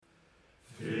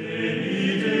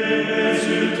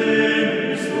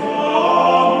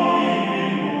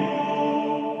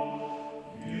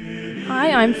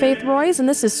I'm Faith Royce, and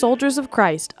this is Soldiers of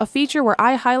Christ, a feature where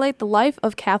I highlight the life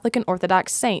of Catholic and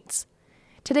Orthodox saints.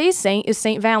 Today's saint is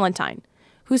Saint Valentine,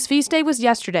 whose feast day was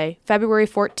yesterday, February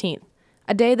 14th,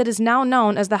 a day that is now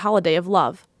known as the holiday of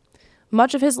love.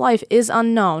 Much of his life is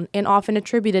unknown and often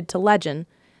attributed to legend,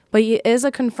 but he is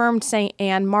a confirmed saint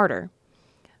and martyr.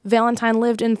 Valentine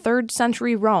lived in 3rd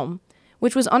century Rome,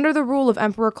 which was under the rule of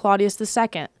Emperor Claudius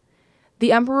II.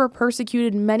 The emperor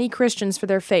persecuted many Christians for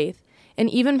their faith, and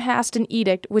even passed an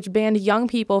edict which banned young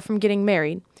people from getting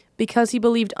married, because he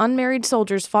believed unmarried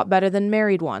soldiers fought better than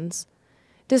married ones.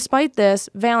 Despite this,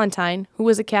 Valentine, who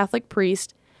was a Catholic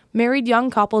priest, married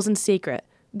young couples in secret,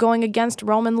 going against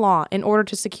Roman law in order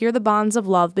to secure the bonds of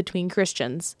love between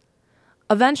Christians.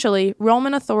 Eventually,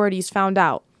 Roman authorities found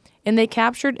out, and they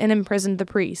captured and imprisoned the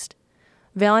priest.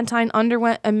 Valentine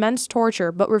underwent immense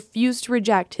torture but refused to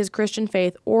reject his Christian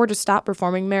faith or to stop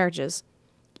performing marriages.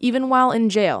 Even while in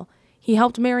jail, he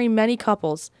helped marry many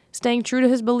couples, staying true to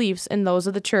his beliefs and those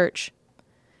of the church.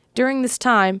 During this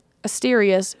time,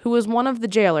 Asterius, who was one of the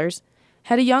jailers,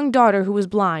 had a young daughter who was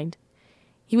blind.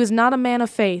 He was not a man of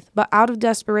faith, but out of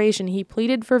desperation he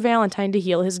pleaded for Valentine to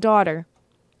heal his daughter.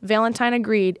 Valentine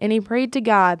agreed, and he prayed to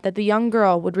God that the young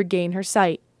girl would regain her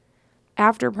sight.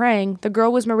 After praying, the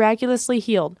girl was miraculously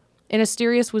healed, and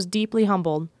Asterius was deeply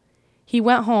humbled. He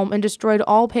went home and destroyed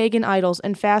all pagan idols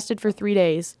and fasted for 3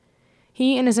 days.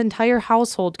 He and his entire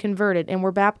household converted and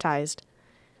were baptized.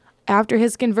 After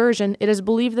his conversion, it is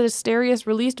believed that Asterius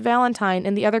released Valentine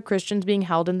and the other Christians being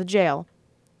held in the jail.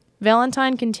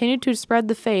 Valentine continued to spread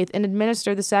the faith and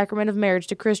administer the sacrament of marriage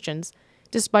to Christians,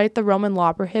 despite the Roman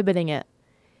law prohibiting it.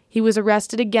 He was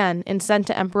arrested again and sent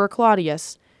to Emperor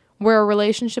Claudius, where a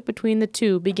relationship between the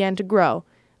two began to grow,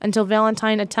 until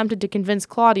Valentine attempted to convince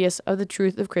Claudius of the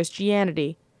truth of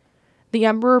Christianity. The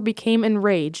emperor became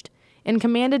enraged and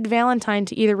commanded Valentine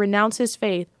to either renounce his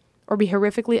faith or be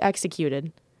horrifically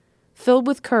executed. Filled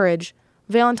with courage,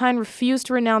 Valentine refused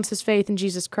to renounce his faith in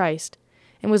Jesus Christ,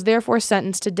 and was therefore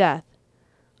sentenced to death.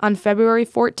 On February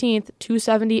 14,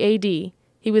 270 A.D.,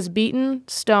 he was beaten,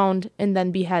 stoned, and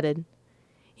then beheaded.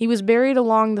 He was buried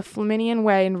along the Flaminian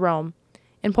Way in Rome,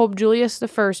 and Pope Julius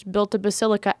I built a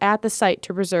basilica at the site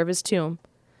to preserve his tomb.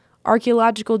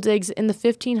 Archaeological digs in the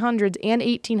 1500s and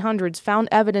 1800s found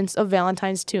evidence of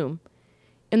Valentine's tomb.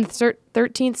 In the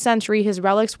 13th century, his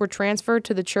relics were transferred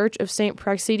to the Church of St.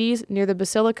 Praxedes near the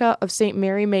Basilica of St.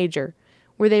 Mary Major,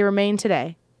 where they remain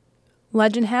today.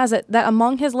 Legend has it that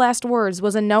among his last words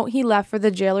was a note he left for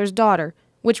the jailer's daughter,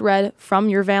 which read, "From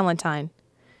your Valentine."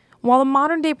 While the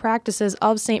modern-day practices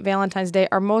of St. Valentine's Day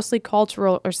are mostly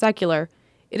cultural or secular,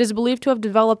 it is believed to have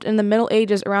developed in the Middle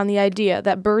Ages around the idea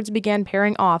that birds began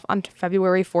pairing off on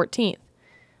February 14th.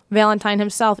 Valentine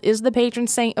himself is the patron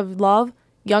saint of love,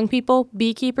 young people,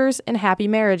 beekeepers, and happy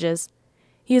marriages.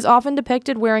 He is often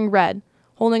depicted wearing red,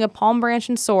 holding a palm branch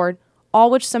and sword, all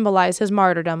which symbolize his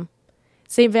martyrdom.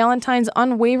 St. Valentine's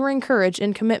unwavering courage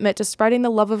and commitment to spreading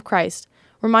the love of Christ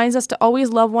reminds us to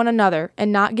always love one another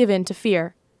and not give in to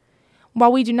fear.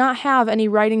 While we do not have any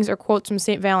writings or quotes from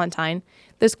St. Valentine,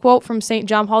 this quote from St.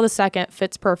 John Paul II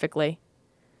fits perfectly.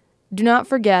 "Do not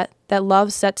forget that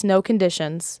love sets no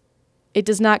conditions. It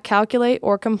does not calculate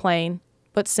or complain,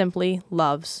 but simply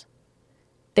loves."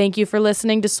 Thank you for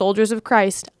listening to Soldiers of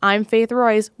Christ. I'm Faith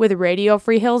Royce with Radio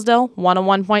Free Hillsdale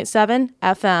 101.7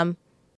 FM.